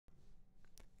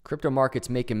Crypto markets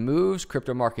making moves,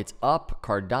 crypto markets up.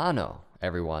 Cardano,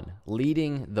 everyone,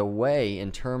 leading the way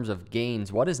in terms of gains.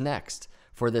 What is next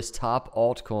for this top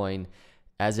altcoin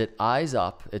as it eyes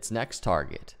up its next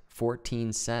target,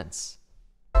 14 cents?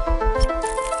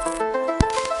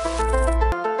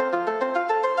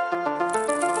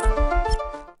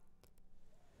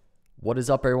 What is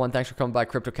up, everyone? Thanks for coming by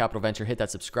Crypto Capital Venture. Hit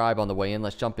that subscribe on the way in.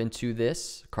 Let's jump into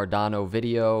this Cardano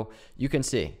video. You can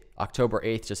see October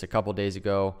 8th, just a couple days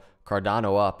ago,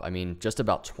 Cardano up, just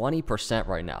about 20%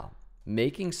 right now,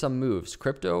 making some moves.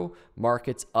 Crypto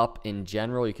markets up in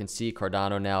general. You can see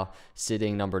Cardano now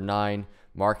sitting number 9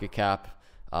 market cap.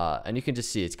 And you can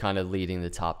just see it's kind of leading the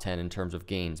top 10 in terms of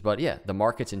gains. But yeah, the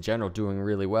markets in general doing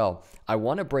really well. I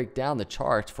want to break down the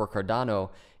charts for Cardano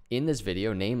in this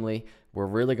video. Namely, we're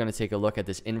really going to take a look at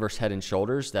this inverse head and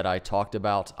shoulders that I talked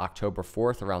about October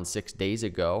 4th, around 6 days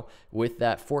ago, with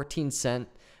that 14 cent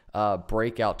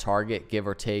breakout target, give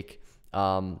or take.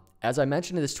 As I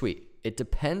mentioned in this tweet, it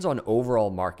depends on overall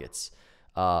markets.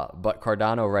 But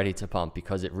Cardano ready to pump,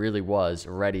 because it really was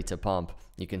ready to pump.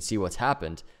 You can see what's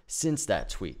happened since that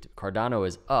tweet. Cardano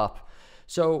is up.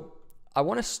 So I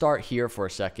want to start here for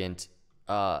a second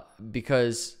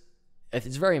because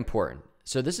it's very important.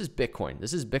 So this is Bitcoin.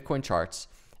 This is Bitcoin charts.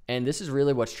 And this is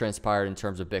really what's transpired in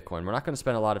terms of Bitcoin. We're not going to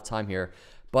spend a lot of time here,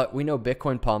 but we know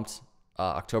Bitcoin pumped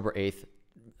October 8th.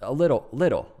 A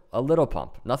little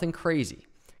pump. Nothing crazy.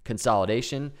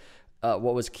 Consolidation.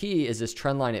 What was key is this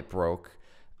trend line it broke.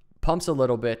 Pumps a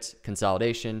little bit,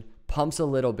 consolidation. Pumps a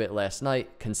little bit last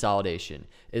night, consolidation.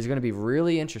 It's going to be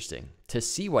really interesting to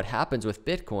see what happens with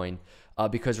Bitcoin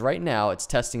because right now it's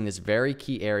testing this very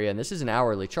key area, and this is an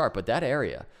hourly chart, but that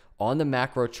area on the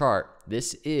macro chart,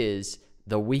 this is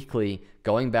the weekly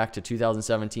going back to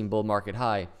 2017 bull market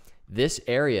high. This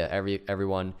area,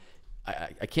 everyone,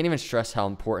 I can't even stress how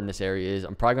important this area is.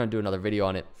 I'm probably going to do another video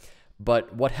on it.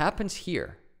 But what happens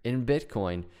here in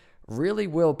Bitcoin really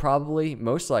will probably,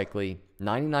 most likely,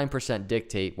 99%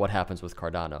 dictate what happens with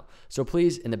Cardano. So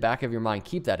please, in the back of your mind,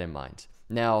 keep that in mind.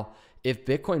 Now, if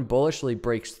Bitcoin bullishly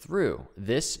breaks through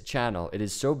this channel, it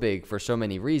is so big for so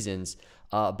many reasons.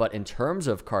 But in terms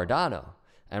of Cardano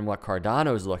and what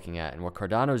Cardano is looking at and what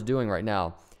Cardano is doing right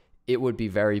now, it would be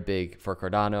very big for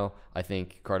Cardano. I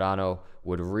think Cardano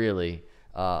would really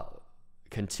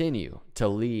continue to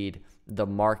lead the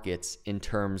markets in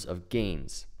terms of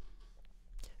gains.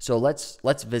 So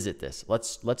let's visit this.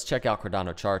 Let's check out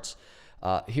Cardano charts.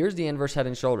 Here's the inverse head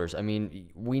and shoulders.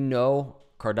 We know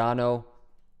Cardano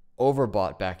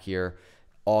overbought back here.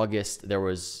 August, there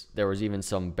was even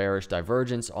some bearish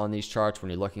divergence on these charts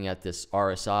when you're looking at this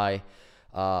RSI.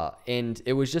 And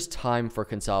it was just time for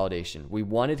consolidation. We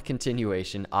wanted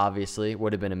continuation, obviously. It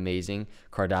would have been amazing.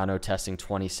 Cardano testing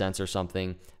 20 cents or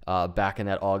something back in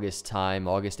that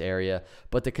August area.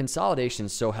 But the consolidation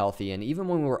is so healthy. And even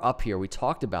when we were up here, we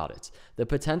talked about it. The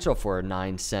potential for a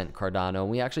 9-cent Cardano. And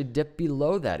we actually dipped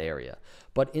below that area.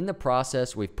 But in the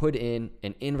process, we've put in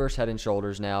an inverse head and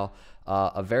shoulders now.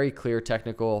 A very clear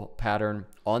technical pattern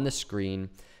on the screen.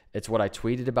 It's what I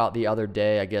tweeted about the other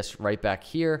day, I guess right back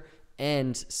here.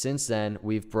 And since then,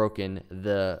 we've broken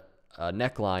the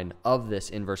neckline of this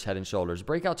inverse head and shoulders.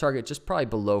 Breakout target just probably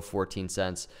below 14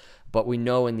 cents. But we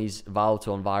know in these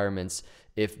volatile environments,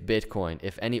 if Bitcoin,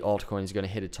 if any altcoin is going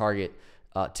to hit a target,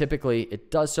 typically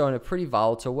it does so in a pretty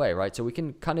volatile way, right? So we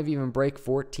can kind of even break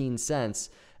 14 cents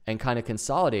and kind of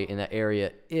consolidate in that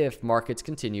area if markets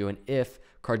continue and if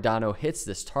Cardano hits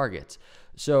this target.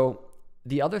 So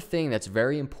the other thing that's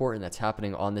very important that's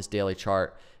happening on this daily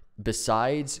chart,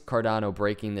 besides Cardano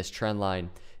breaking this trend line,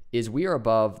 is we are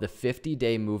above the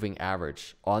 50-day moving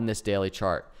average on this daily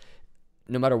chart.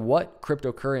 No matter what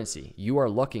cryptocurrency you are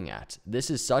looking at, this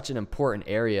is such an important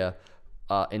area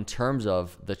in terms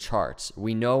of the charts.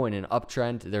 We know in an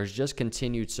uptrend, there's just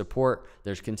continued support.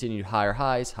 There's continued higher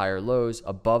highs, higher lows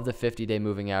above the 50-day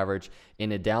moving average.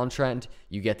 In a downtrend,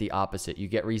 you get the opposite. You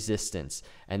get resistance.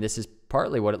 And this is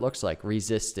partly what it looks like.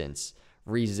 Resistance.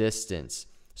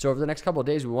 So over the next couple of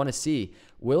days, we want to see,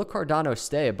 will Cardano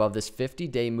stay above this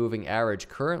 50-day moving average,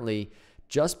 currently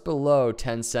just below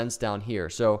 10 cents down here?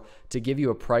 So to give you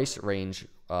a price range,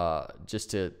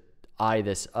 just to eye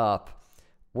this up,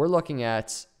 we're looking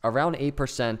at around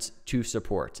 8% to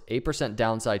support, 8%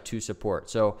 downside to support.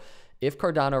 So if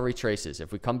Cardano retraces,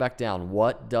 if we come back down,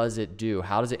 what does it do?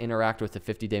 How does it interact with the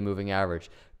 50-day moving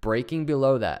average? Breaking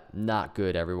below that, not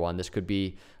good, everyone. This could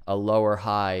be a lower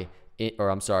high, a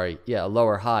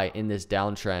lower high in this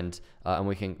downtrend, and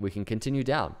we can continue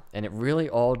down. And it really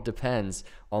all depends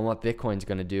on what Bitcoin's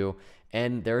going to do.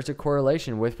 And there's a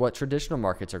correlation with what traditional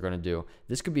markets are going to do.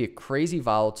 This could be a crazy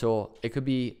volatile. It could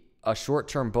be a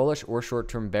short-term bullish or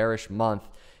short-term bearish month,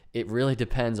 it really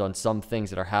depends on some things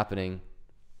that are happening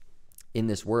in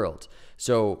this world.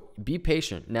 So be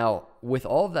patient. Now, with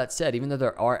all of that said, even though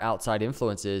there are outside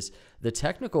influences, the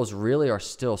technicals really are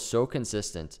still so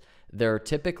consistent. They're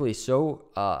typically so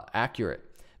accurate.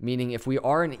 Meaning, if we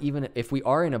are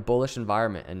in a bullish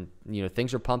environment and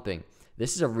things are pumping,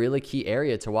 this is a really key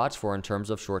area to watch for in terms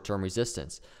of short-term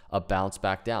resistance, a bounce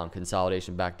back down,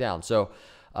 consolidation back down. So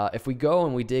if we go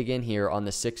and we dig in here on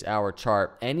the 6-hour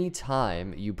chart,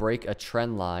 anytime you break a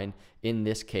trend line, in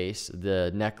this case,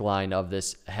 the neckline of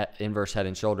this inverse head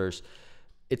and shoulders,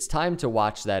 it's time to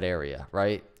watch that area,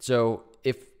 right? So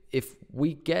if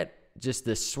we get just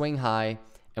this swing high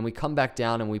and we come back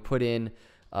down and we put in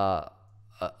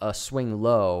a swing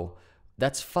low,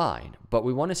 that's fine. But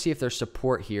we want to see if there's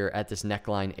support here at this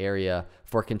neckline area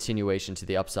for continuation to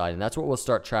the upside. And that's what we'll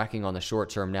start tracking on the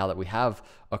short term now that we have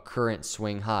a current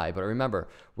swing high. But remember,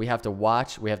 we have to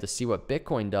watch, we have to see what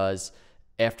Bitcoin does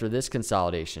after this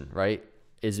consolidation, right?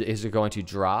 Is it going to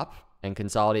drop and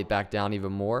consolidate back down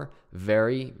even more?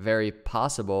 Very, very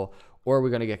possible. Or are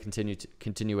we going to get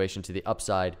continuation to the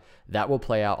upside? That will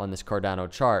play out on this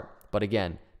Cardano chart. But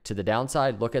again, to the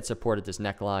downside, look at support at this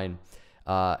neckline,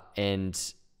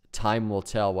 and time will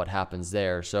tell what happens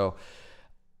there. So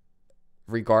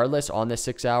regardless, on the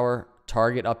 6-hour,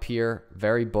 target up here,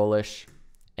 very bullish,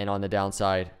 and on the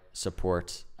downside,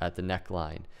 support at the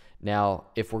neckline. Now,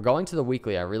 if we're going to the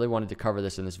weekly, I really wanted to cover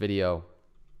this in this video.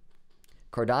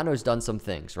 Cardano's done some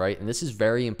things, right? And this is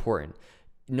very important.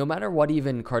 No matter what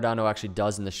even Cardano actually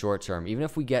does in the short term, even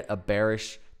if we get a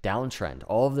bearish downtrend,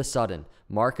 all of a sudden,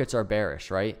 markets are bearish,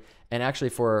 right? And actually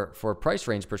for price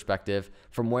range perspective,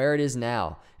 from where it is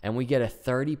now, and we get a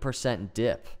 30%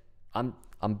 dip, I'm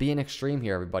being extreme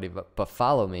here, everybody, but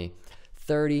follow me,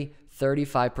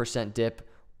 35% dip,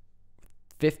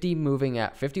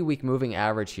 50-week moving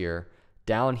average here,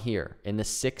 down here in the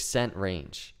 6-cent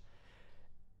range.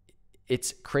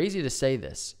 It's crazy to say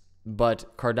this,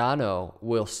 but Cardano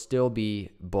will still be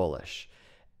bullish.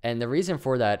 And the reason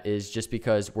for that is just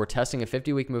because we're testing a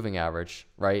 50-week moving average,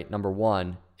 right? Number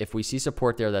one, if we see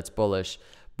support there, that's bullish.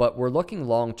 But we're looking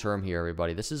long-term here,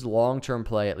 everybody. This is long-term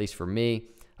play, at least for me.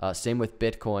 Same with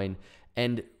Bitcoin.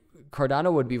 And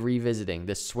Cardano would be revisiting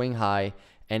this swing high.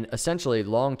 And essentially,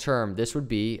 long-term, this would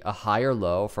be a higher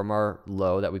low from our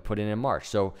low that we put in March.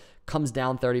 So comes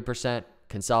down 30%,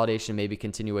 consolidation, maybe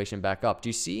continuation back up. Do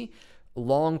you see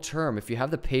long-term, if you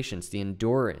have the patience, the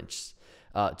endurance,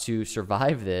 to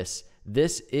survive this,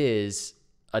 this is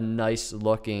a nice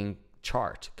looking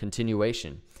chart,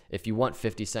 continuation. If you want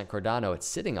 50-cent Cardano, it's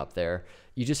sitting up there.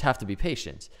 You just have to be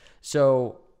patient.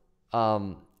 So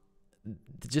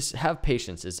just have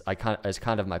patience is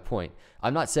kind of my point.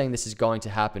 I'm not saying this is going to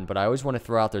happen, but I always want to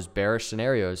throw out those bearish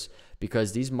scenarios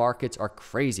because these markets are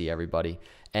crazy, everybody.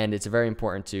 And it's very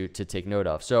important to take note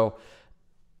of. So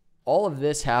all of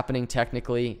this happening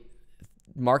technically,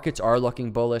 markets are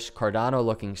looking bullish. Cardano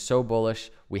looking so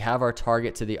bullish. We have our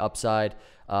target to the upside.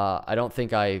 I don't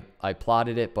think I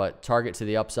plotted it, but target to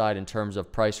the upside in terms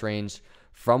of price range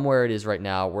from where it is right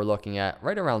now, we're looking at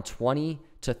right around 20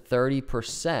 to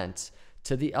 30%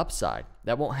 to the upside.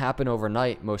 That won't happen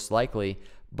overnight, most likely,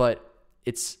 but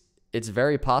it's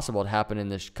very possible to happen in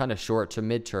this kind of short to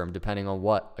midterm, depending on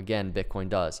what, again, Bitcoin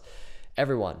does.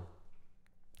 Everyone,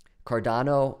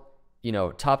 Cardano,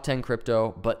 top 10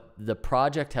 crypto, but the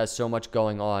project has so much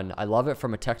going on. I love it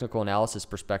from a technical analysis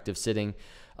perspective, sitting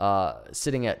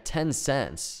at 10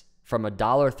 cents from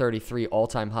 $1.33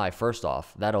 all-time high. First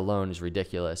off, that alone is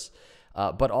ridiculous.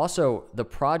 But also the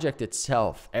project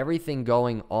itself, everything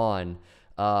going on.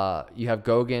 You have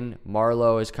Gauguin,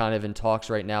 Marlowe is kind of in talks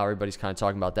right now. Everybody's kind of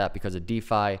talking about that because of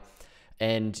DeFi.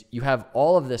 And you have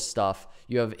all of this stuff.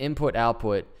 You have input,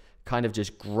 output, kind of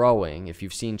just growing. If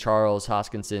you've seen Charles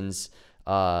Hoskinson's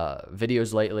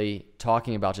videos lately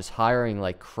talking about just hiring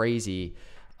like crazy,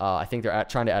 I think they're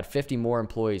trying to add 50 more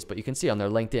employees, but you can see on their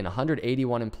LinkedIn,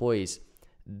 181 employees.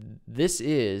 This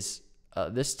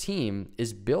team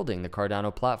is building the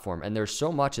Cardano platform, and there's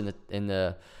so much in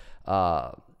the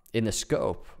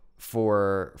scope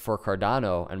for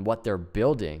Cardano and what they're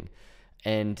building,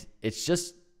 and it's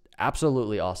just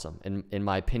absolutely awesome in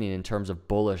my opinion in terms of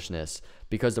bullishness,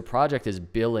 because the project is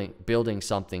building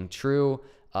something true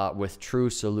with true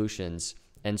solutions.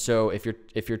 And so if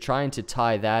you're trying to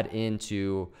tie that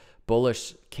into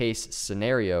bullish case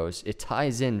scenarios, it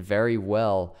ties in very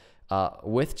well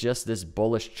with just this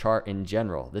bullish chart in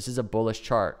general. This is a bullish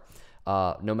chart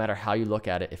no matter how you look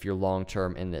at it if you're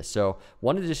long-term in this. So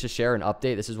wanted just to share an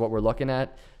update. This is what we're looking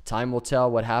at. Time will tell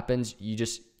what happens. You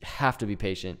just have to be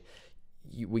patient.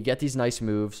 we get these nice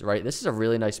moves, right? This is a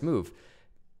really nice move.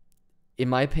 In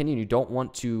my opinion, you don't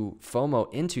want to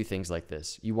FOMO into things like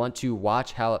this. You want to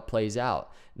watch how it plays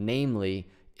out. Namely,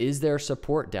 is there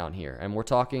support down here? And we're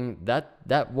talking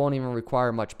that won't even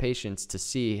require much patience to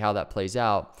see how that plays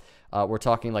out. We're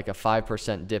talking like a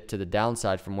 5% dip to the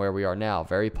downside from where we are now.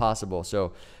 Very possible.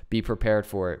 So be prepared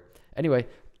for it. Anyway,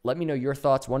 let me know your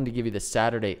thoughts. Wanted to give you the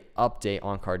Saturday update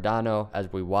on Cardano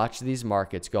as we watch these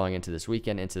markets going into this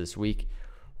weekend, into this week.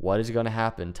 What is going to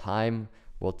happen? Time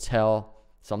will tell.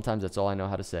 Sometimes that's all I know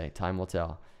how to say. Time will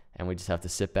tell. And we just have to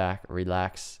sit back,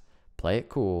 relax, play it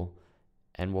cool,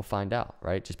 and we'll find out,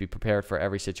 right? Just be prepared for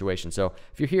every situation. So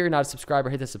if you're here, not a subscriber,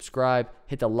 hit the subscribe,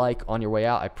 hit the like on your way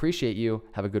out. I appreciate you.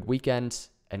 Have a good weekend,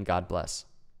 and God bless.